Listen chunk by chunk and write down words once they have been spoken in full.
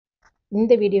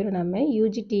இந்த வீடியோவில் நம்ம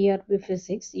UGTRP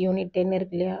Physics யூனிட் 10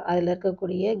 இருக்கு இல்லையா, அதில்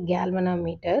இருக்கக்கூடிய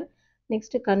galvanometer,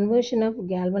 next conversion of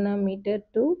galvanometer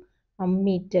to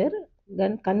ammeter,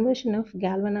 then conversion of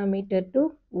galvanometer to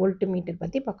voltmeter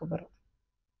பற்றி பார்க்க போகிறோம்.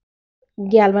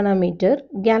 கேல்வனாமீட்டர்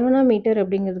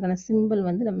அப்படிங்கிறதுக்கான சிம்பிள்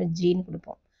வந்து நம்ம ஜின்னு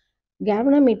கொடுப்போம்.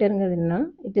 Galvanometer is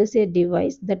it is a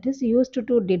device that is used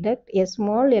to detect a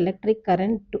small electric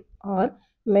current or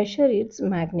measure its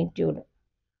magnitude.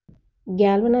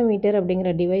 Galvanometer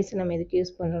அப்படிங்கிற device நம்ம எதுக்கு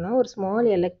யூஸ் பண்ணுறோம்னா, ஒரு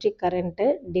ஸ்மால் எலக்ட்ரிக் கரண்ட்டை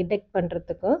டிடெக்ட்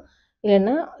பண்ணுறதுக்கும்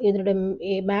இல்லைன்னா இதோட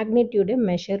மேக்னிடியூடை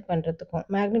மெஷர் பண்ணுறதுக்கும்.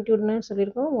 மேக்னிடியூட்னா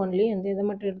சொல்லியிருக்கோம், ஒன்லி வந்து இதை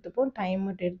மட்டும் எடுத்துப்போம், டைம்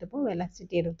மட்டும் எடுத்துப்போம்,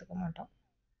 வெலாசிட்டி எடுத்துக்க மாட்டோம்.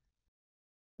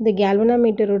 இந்த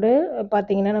கேல்வனாமீட்டரோட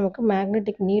பார்த்தீங்கன்னா நமக்கு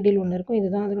மேக்னெட்டிக் நீடில் ஒன்று இருக்கும்.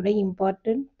 இதுதான் அதோட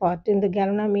இம்பார்ட்டன்ட் பார்ட். இந்த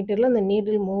கேல்வனாமீட்டரில் அந்த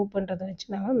நீடில் மூவ் பண்ணுறதை வச்சு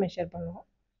நம்ம மெஷர் பண்ணுவோம்.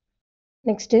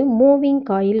 Next moving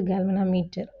coil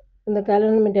galvanometer. இந்த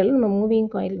கேல்வனாமீட்டரில் நம்ம மூவிங்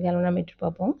காயில் கேல்வனாமீட்டர்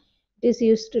பார்ப்போம். It is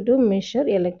used to measure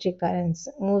electric currents.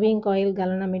 Moving coil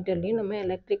கேல்வனாமீட்டர்லையும் நம்ம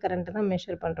எலக்ட்ரிக் கரண்ட்டை தான்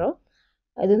மெஷர் பண்ணுறோம்.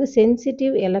 அது வந்து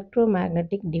sensitive electro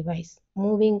magnetic device.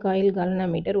 Moving coil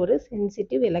galvanometer ஒரு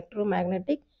sensitive electro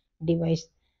magnetic device.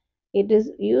 It is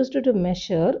used to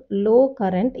measure low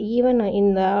current even in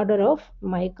the order of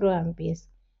microamperes.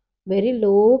 Very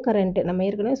low current. நம்ம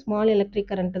ஏற்கனவே small electric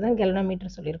current தான் galvanometer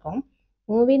சொல்லியிருக்கோம்.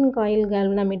 Moving coil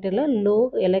galvanometerல low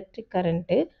electric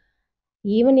current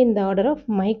even in the order of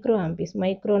microamperes.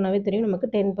 மைக்ரோனாவே தெரியும் நமக்கு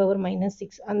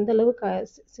 10⁻⁻⁶. அந்த அளவு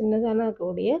சின்னதான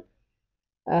கூடிய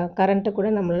கரண்ட்டை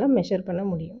கூட நம்மளால மெஷர் பண்ண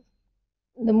முடியும்.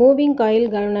 இந்த மூவிங் காயில்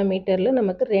கேல்வனாமீட்டரில்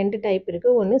நமக்கு ரெண்டு டைப்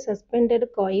இருக்குது. ஒன்று சஸ்பெண்டட்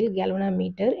காயில்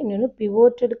கேல்வனாமீட்டர், இன்னொன்று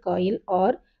பிவோட்டட் காயில்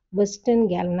ஆர் வெஸ்டர்ன்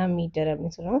கேல்வனாமீட்டர்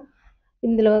அப்படின்னு சொல்லுவோம்.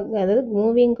 இதில் அதாவது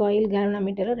மூவிங் காயில்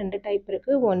கேல்வனாமீட்டரில் ரெண்டு டைப்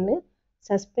இருக்குது. ஒன்று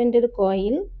suspended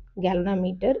coil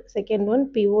galvanometer, second one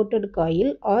பிவோட்டட்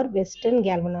coil R western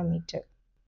galvanometer.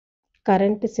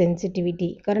 Current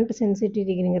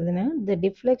சென்சிட்டிவிட்டிங்கிறதுனா the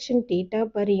deflection theta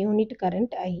per unit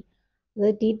current I. The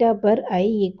theta per I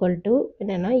equal to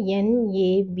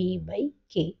NAB by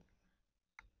K.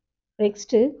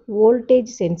 Next, voltage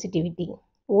sensitivity.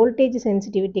 Voltage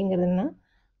sensitivity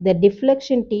the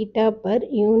deflection theta per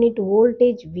unit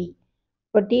voltage V.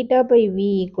 For theta by V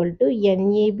equal to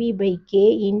NAB by K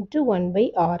into 1 by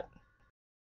R.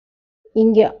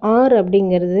 இங்கே R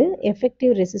அப்படிங்கிறது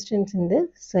effective resistance in the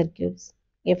circuits.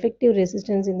 Effective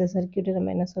resistance in the circuit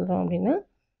நம்ம என்ன சொல்கிறோம் அப்படின்னா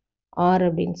R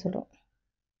அப்படின்னு சொல்கிறோம்.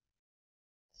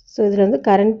 So இதில் வந்து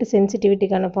கரண்ட்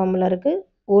சென்சிட்டிவிட்டிக்கான ஃபார்முலா இருக்குது,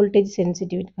 வோல்டேஜ்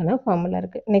சென்சிட்டிவிட்டிக்கான ஃபார்முலா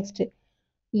இருக்குது. நெக்ஸ்ட்டு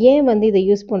ஏன் வந்து இதை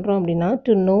யூஸ் பண்ணுறோம் அப்படின்னா,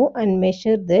 to know and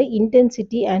measure the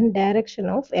intensity and direction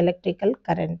of electrical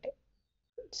current.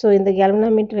 So இந்த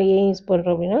கேல்வனாமீட்டரை ஏன் யூஸ்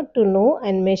பண்ணுறோம் அப்படின்னா, to know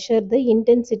and measure the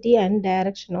intensity and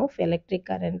direction of electric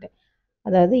current.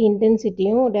 அதாவது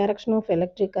இன்டென்சிட்டியும் டைரக்ஷன் ஆஃப்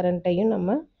எலக்ட்ரிக் கரண்ட்டையும்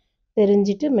நம்ம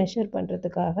தெரிஞ்சுட்டு மெஷர்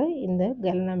பண்ணுறதுக்காக இந்த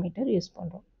கேல்வனாமீட்டர் யூஸ்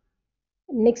பண்ணுறோம்.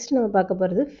 நெக்ஸ்ட் நம்ம பார்க்க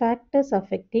போகிறது ஃபேக்டர்ஸ்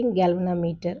அஃபெக்டிங்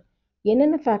கேல்வனாமீட்டர்.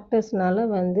 என்னென்ன ஃபேக்டர்ஸ்னால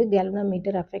வந்து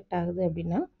கேல்வனாமீட்டர் அஃபெக்ட் ஆகுது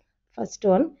அப்படின்னா, first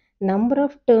one number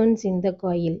of turns in the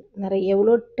coil.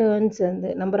 எவ்வளோ டேர்ன்ஸ்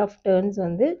வந்து நம்பர் ஆஃப் டேர்ன்ஸ்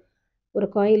வந்து ஒரு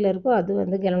காயில் இருக்கோ அது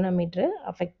வந்து கேல்வனாமீட்டரை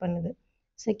அஃபெக்ட் பண்ணுது.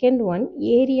 Second one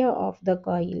area of the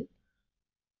coil.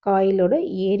 காயிலோட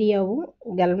ஏரியாவும்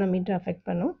கேல்வனாமீட்டர் அஃபெக்ட்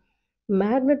பண்ணும்.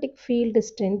 Magnetic field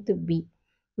strength B.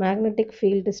 Magnetic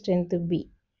field strength B.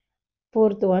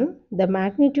 Fourth one, the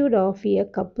magnitude of a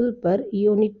couple per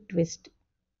unit twist.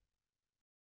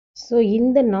 So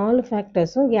இந்த 4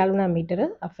 ஃபேக்டர்ஸும் கேல்வனாமீட்டரை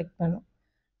affect பண்ணும்.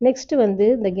 நெக்ஸ்ட் வந்து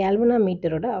இந்த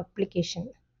கேல்வனாமீட்டரோட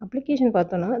அப்ளிகேஷன்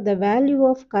பார்த்தோன்னா, the value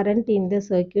of current in the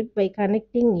circuit by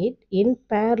connecting it in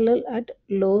parallel at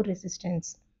low resistance.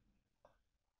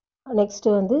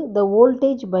 Next வந்து the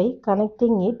voltage by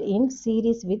connecting it in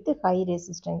series with high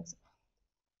resistance.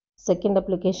 Second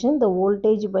application, the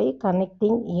voltage by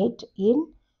connecting it in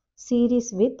series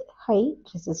with high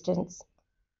resistance.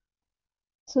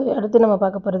 So அடுத்து நம்ம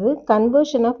பார்க்க போகிறது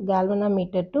conversion of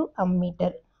galvanometer to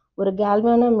ammeter. ஒரு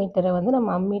கேல்வனாமீட்டரை வந்து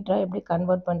நம்ம அம்மீட்டராக எப்படி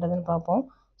convert பண்ணுறதுன்னு பார்ப்போம்.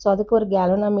 ஸோ அதுக்கு ஒரு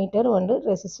கேல்வனாமீட்டர் வந்து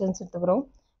ரெசிஸ்டன்ஸ் எடுத்துக்கிறோம்.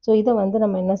 ஸோ இதை வந்து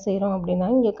நம்ம என்ன செய்கிறோம் அப்படின்னா,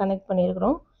 இங்கே கனெக்ட்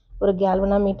பண்ணியிருக்கிறோம். ஒரு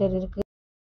கேல்வனாமீட்டர் இருக்குது.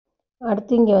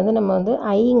 அடுத்து இங்கே வந்து நம்ம வந்து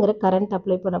ஐங்கிற கரண்ட்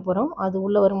அப்ளை பண்ண போகிறோம். அது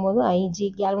உள்ளே வரும்போது ஐஜி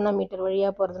கேல்வனாமீட்டர்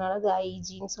வழியாக போகிறதுனால அது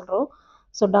ஐஜின்னு சொல்கிறோம்.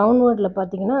 ஸோ டவுன்வர்டில்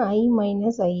பார்த்தீங்கன்னா ஐ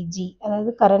மைனஸ் ஐஜி,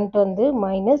 அதாவது கரண்ட் வந்து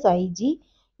மைனஸ் ஐஜி.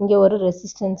 இங்கே ஒரு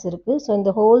ரெசிஸ்டன்ஸ் இருக்குது. ஸோ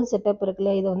இந்த ஹோல் செட்டப்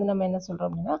இருக்குல்ல, இதை வந்து நம்ம என்ன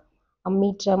சொல்கிறோம் அப்படின்னா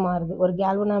அம்மீட்டராக மாறுது. ஒரு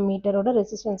கேல்வனாமீட்டரோட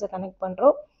ரெசிஸ்டன்ஸை கனெக்ட்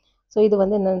பண்ணுறோம். ஸோ இது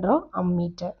வந்து என்னன்றோம்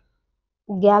ammeter.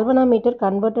 Galvanometer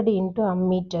converted into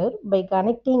ammeter by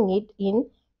connecting it in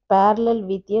parallel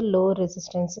with a low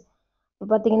resistance. இப்போ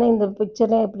பார்த்தீங்கன்னா இந்த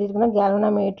பிக்சரில் எப்படி இருக்குன்னா,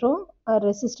 கேல்வனாமீட்டரும்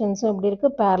ரெசிஸ்டன்ஸும் எப்படி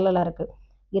இருக்குது, பேரலாக இருக்குது.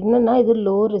 என்னன்னா இது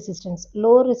லோ ரெசிஸ்டன்ஸ்.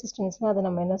 லோ ரெசிஸ்டன்ஸ்னால் அதை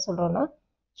நம்ம என்ன சொல்கிறோன்னா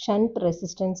ஷண்ட்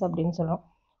ரெசிஸ்டன்ஸ் அப்படின்னு சொல்கிறோம்.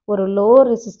 ஒரு லோ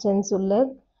ரெசிஸ்டன்ஸ் உள்ள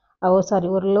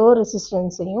ஒரு லோ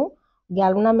ரெசிஸ்டன்ஸையும்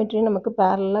கேல்வனாமீட்டரையும் நமக்கு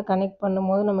பேரலாக கனெக்ட்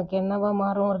பண்ணும்போது நமக்கு என்னவா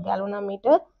மாறும்? ஒரு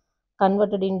galvanometer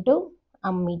converted into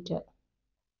ammeter.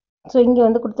 So இங்கே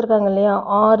வந்து கொடுத்துருக்காங்க இல்லையா,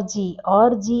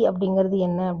 ஆர்ஜி அப்படிங்கிறது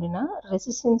என்ன அப்படின்னா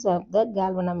ரெசிஸ்டன்ஸ் ஆஃப் த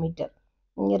கேல்வனாமீட்டர்.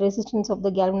 இங்கே resistance of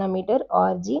the galvanometer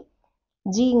RJ.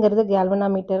 ஜிங்கிறது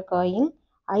galvanometer coil.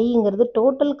 ஐங்கிறது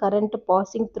total current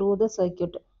passing through the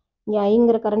circuit. இங்கே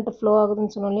ஐங்கிற கரண்ட் ஃப்ளோ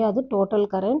ஆகுதுன்னு சொன்னோம் இல்லையா, அது டோட்டல்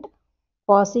கரண்ட்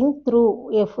பாசிங் த்ரூ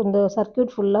இந்த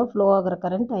சர்க்கியூட் ஃபுல்லாக ஃப்ளோ ஆகிற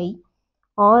current I.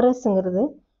 ஆர்எஸ்ங்கிறது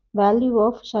value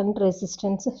of shunt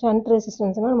resistance. Shunt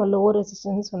ரெசிஸ்டன்ஸ்னால் நம்ம லோ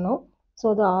ரெசிஸ்டன்ஸ் சொன்னோம், ஸோ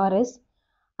அது RS.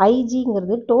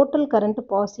 ஐஜிங்கிறது total current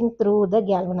passing through the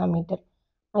galvanometer.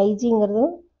 ஐஜிங்கிறது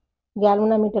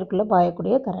கேல்வனாமீட்டருக்குள்ளே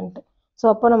பாயக்கூடிய current. So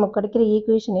அப்போ நமக்கு கிடைக்கிற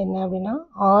ஈக்குவேஷன் என்ன அப்படின்னா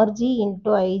RJ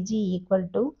into IG equal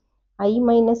to I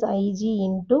minus IG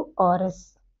into RS.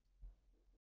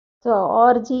 So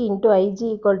RJ into IG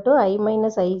equal to I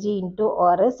minus IG into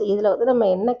RS. இதில் வந்து நம்ம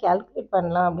என்ன calculate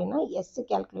பண்ணலாம் அப்படின்னா எஸ்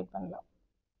கேல்குலேட் பண்ணலாம்.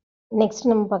 நெக்ஸ்ட்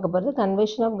நம்ம பார்க்க போகிறது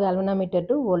conversion of galvanometer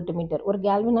to voltmeter. ஒரு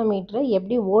கேல்வனாமீட்டரை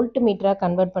எப்படி வோல்ட்மீட்டராக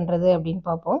கன்வெர்ட் பண்ணுறது அப்படின்னு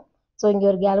பார்ப்போம். ஸோ இங்கே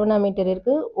ஒரு கேல்வனாமீட்டர்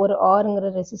இருக்குது, ஒரு ஆருங்கிற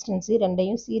ரெசிஸ்டன்ஸு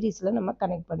ரெண்டையும் சீரீஸில் நம்ம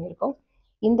கனெக்ட் பண்ணியிருக்கோம்.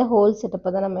 இந்த ஹோல் செட்டப்பை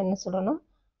தான் நம்ம என்ன சொல்கிறோன்னா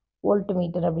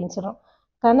வோல்ட்மீட்டர் அப்படின்னு சொல்கிறோம்.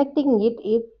 Connecting it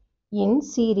in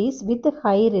series with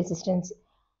high resistance.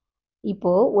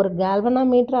 இப்போது ஒரு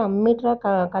கேல்வனாமீட்டரை அம்மீட்டராக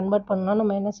கன்வெர்ட் பண்ணோம்னா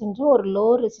நம்ம என்ன செஞ்சோம், ஒரு லோ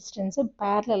ரெசிஸ்டன்ஸை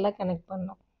பேரலாக கனெக்ட்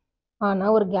பண்ணோம்.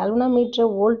 ஆனால் ஒரு கேல்வனாமீட்டரை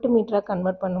வோல்ட்மீட்டராக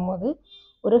கன்வெர்ட் பண்ணும்போது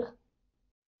ஒரு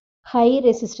ஹை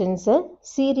ரெசிஸ்டன்ஸை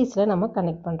சீரீஸில் நம்ம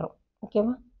கனெக்ட் பண்ணுறோம்.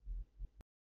 ஓகேவா?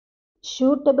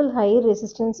 Suitable high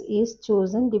resistance is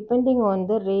Susan depending on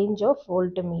the range of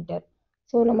voltmeter.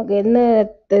 So நமக்கு என்ன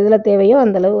இதில் தேவையோ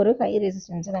அந்தளவு ஒரு ஹை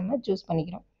ரெசிஸ்டன்ஸை நம்ம சூஸ்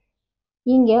பண்ணிக்கிறோம்.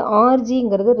 இங்கே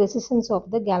ஆர்ஜிங்கிறது resistance of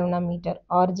the galvanometer.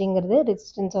 ஆர்ஜிங்கிறது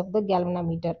resistance of the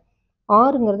galvanometer.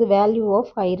 ஆருங்கிறது value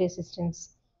of high resistance.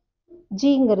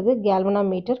 ஜிங்கிறது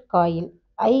galvanometer coil.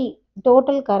 I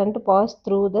total current pass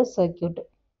through the circuit.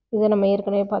 இதை நம்ம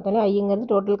ஏற்கனவே பார்த்தாலே ஐங்கிறது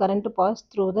total current pass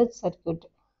through the circuit.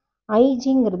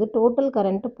 ஐஜிங்கிறது total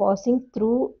current passing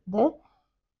through the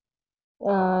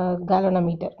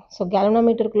galvanometer. So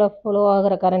கேல்வனாமீட்டருக்குள்ளே flow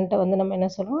ஆகிற கரண்ட்டை வந்து நம்ம என்ன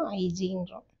சொல்கிறோம்,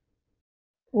 ஐஜின்றோம்.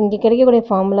 இங்கே கிடைக்கக்கூடிய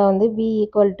ஃபார்முலா வந்து V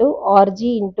equal to RJ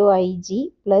into IG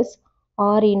plus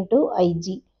R into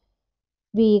IG.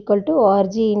 V equal to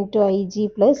RJ into IG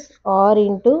plus R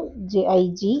into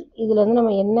IG. இதில் வந்து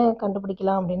நம்ம என்ன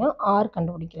கண்டுபிடிக்கலாம் அப்படின்னா ஆர்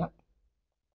கண்டுபிடிக்கலாம்.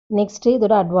 நெக்ஸ்ட்டு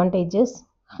இதோட அட்வான்டேஜஸ்.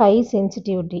 High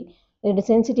sensitivity. இதோட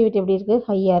சென்சிட்டிவிட்டி எப்படி இருக்குது,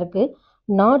 ஹையாக இருக்குது.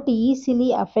 Not easily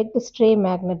affect stray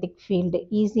magnetic field.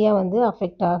 ஈஸியாக வந்து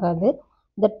அஃபெக்ட் ஆகாது.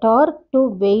 The dark to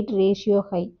wait ratio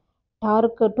high.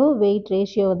 Torque to wait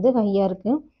ratio வந்து ஹையாக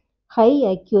இருக்குது. ஹை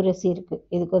அக்யூரசி இருக்குது.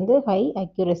 இதுக்கு வந்து ஹை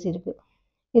அக்யூரசி இருக்குது.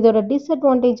 இதோட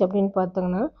டிஸ்அட்வான்டேஜ் அப்படின்னு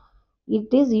பார்த்தோங்கன்னா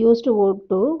it is used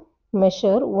to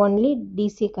measure only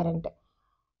DC current.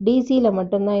 டிசியில்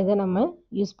மட்டும்தான் இதை நம்ம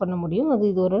யூஸ் பண்ண முடியும். அது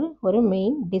இது ஒரு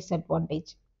மெயின்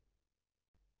டிஸ்அட்வான்டேஜ்.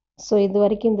 ஸோ இது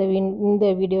வரைக்கும் இந்த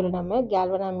வீடியோவில் நம்ம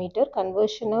galvanometer,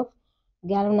 conversion of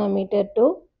galvanometer to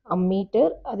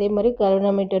ammeter, அதே மாதிரி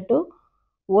கேல்வனாமீட்டர் டு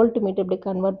வோல்ட்மீட்டர் எப்படி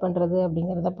கன்வெர்ட் பண்ணுறது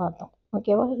அப்படிங்கிறத பார்த்தோம்.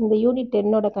 ஓகேவா? இந்த யூனிட்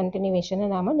 10ஓட கண்டினியூவேஷனை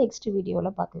நாம் நெக்ஸ்ட்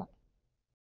வீடியோவில் பார்க்கலாம்.